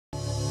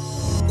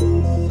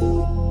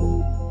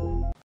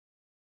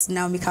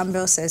Naomi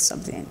Campbell said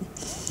something.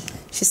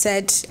 She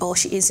said, or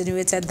she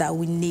insinuated that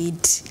we need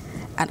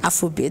an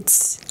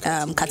Afrobeat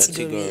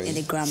category in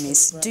the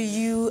Grammys. Do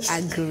you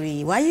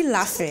agree? Why are you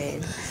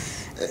laughing?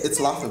 It's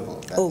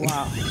laughable. Oh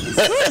wow!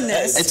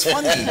 Goodness. It's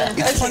funny.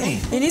 It's funny.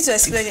 You need to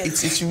explain it.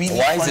 It's really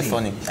Why funny. is it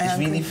funny? It's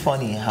really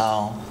funny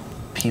how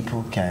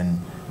people can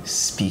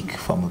speak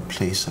from a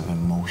place of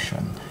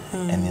emotion,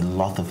 and a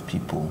lot of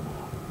people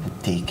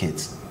would take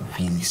it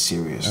really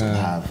serious and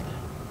have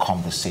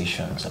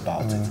conversations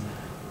about it.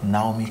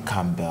 Naomi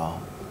Campbell,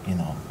 you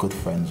know, good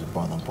friends with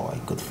Burna Boy,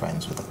 good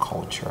friends with the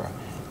culture.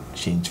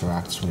 She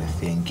interacts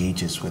with it,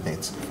 engages with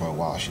it for a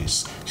while.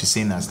 She's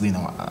seen as, you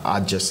know,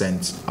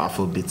 adjacent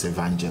Afrobeat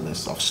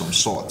evangelist of some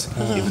sort,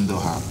 even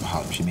though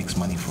she makes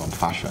money from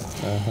fashion.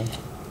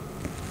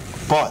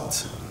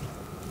 But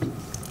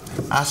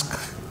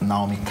ask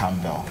Naomi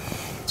Campbell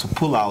to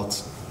pull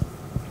out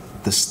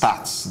the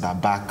stats that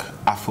back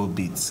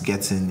Afrobeat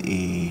getting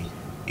a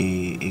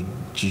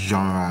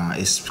genre,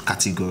 a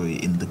category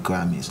in the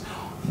Grammys.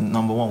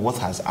 Number one, what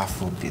has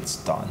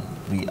Afrobeat done?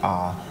 We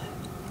are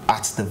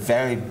at the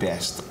very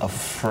best a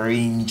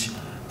fringe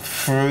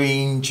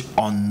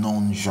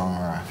unknown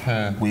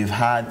genre. We've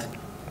had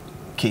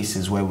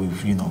cases where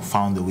we've, you know,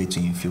 found a way to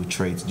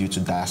infiltrate due to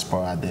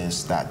diaspora,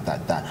 this, that.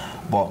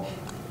 But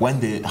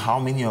when how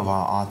many of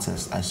our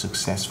artists are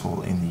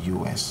successful in the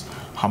US?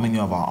 How many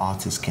of our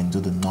artists can do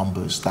the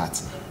numbers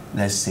that,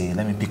 let's say,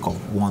 let me pick up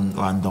one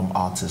random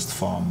artist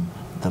from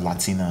the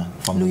Latino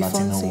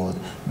world.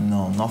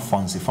 No, not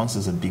Fonzie. Fonzie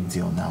is a big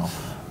deal now.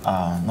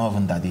 Not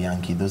even Daddy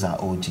Yankee. Those are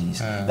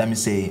OGs. Let me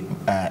say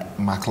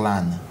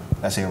Maclan.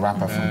 Let's say a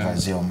rapper from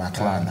Brazil,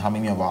 Maclan. How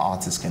many of our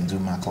artists can do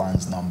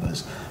Maclan's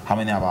numbers? How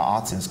many of our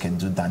artists can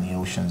do Danny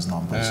Ocean's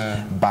numbers?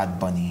 Bad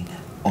Bunny,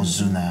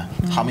 Ozuna.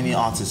 How many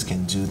artists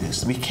can do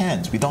this? We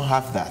can't. We don't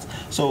have that.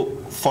 So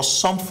for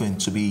something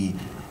to be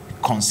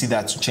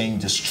considered to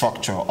change the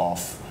structure of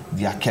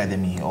the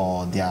academy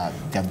or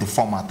the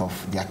format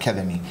of the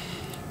academy,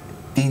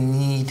 they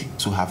need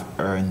to have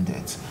earned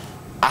it.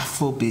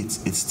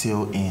 Afrobeat is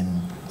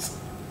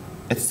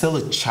it's still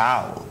a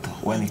child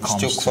when it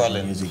comes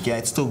to music. Yeah,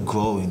 it's still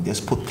growing. There's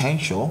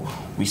potential.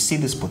 We see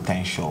this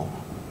potential.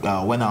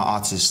 When our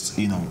artists,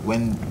 you know,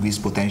 when this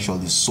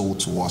potential is sold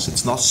to us,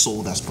 it's not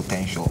sold as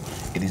potential.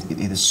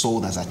 It is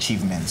sold as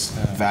achievements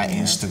via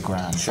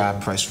Instagram, via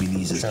press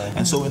releases.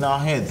 And so in our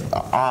head,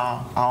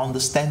 our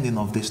understanding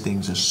of these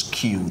things is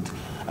skewed.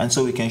 And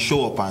so we can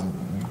show up and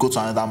go to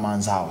another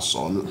man's house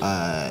or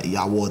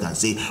your ward and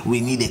say,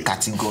 we need a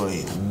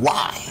category.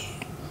 Why?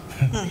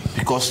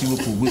 Because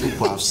we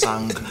people have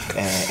sung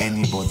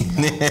anybody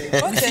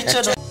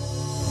now.